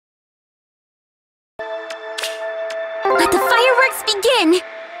Let the fireworks begin!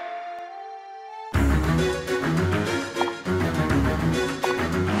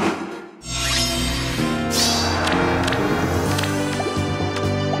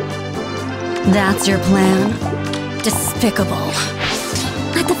 That's your plan? Despicable.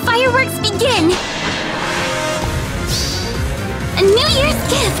 Let the fireworks begin! A New Year's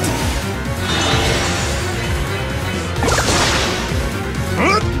gift!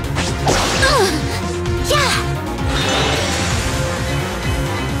 Yeah!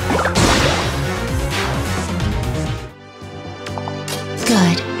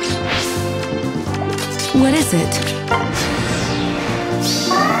 Good. What is it?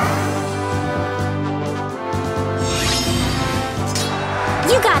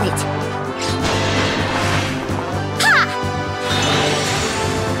 You got it! Ha!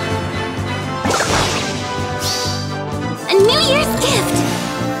 A New Year's gift!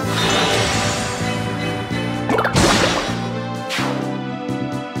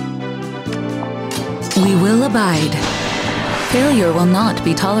 We will abide. Failure will not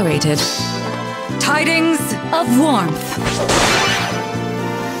be tolerated. Tidings of warmth.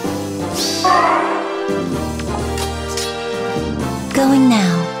 Going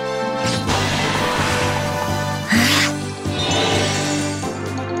now.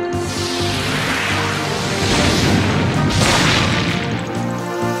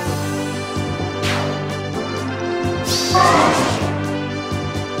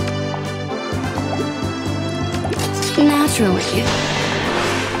 Naturally.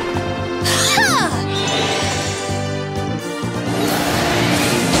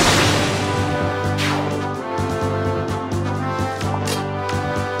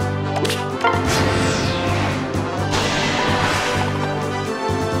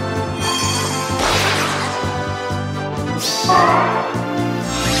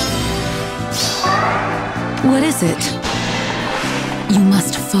 What is it? You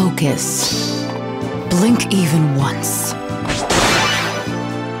must focus. Blink even once.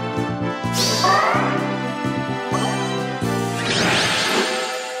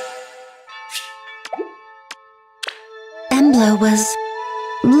 Emblem was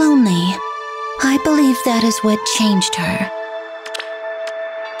lonely. I believe that is what changed her.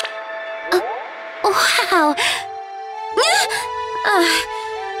 Wow!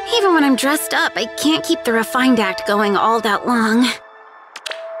 Even when I'm dressed up, I can't keep the refined act going all that long.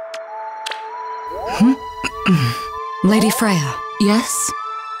 Lady Freya, yes?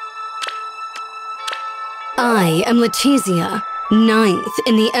 I am Letizia, 9th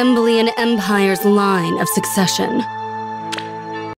in the Emblean Empire's line of succession.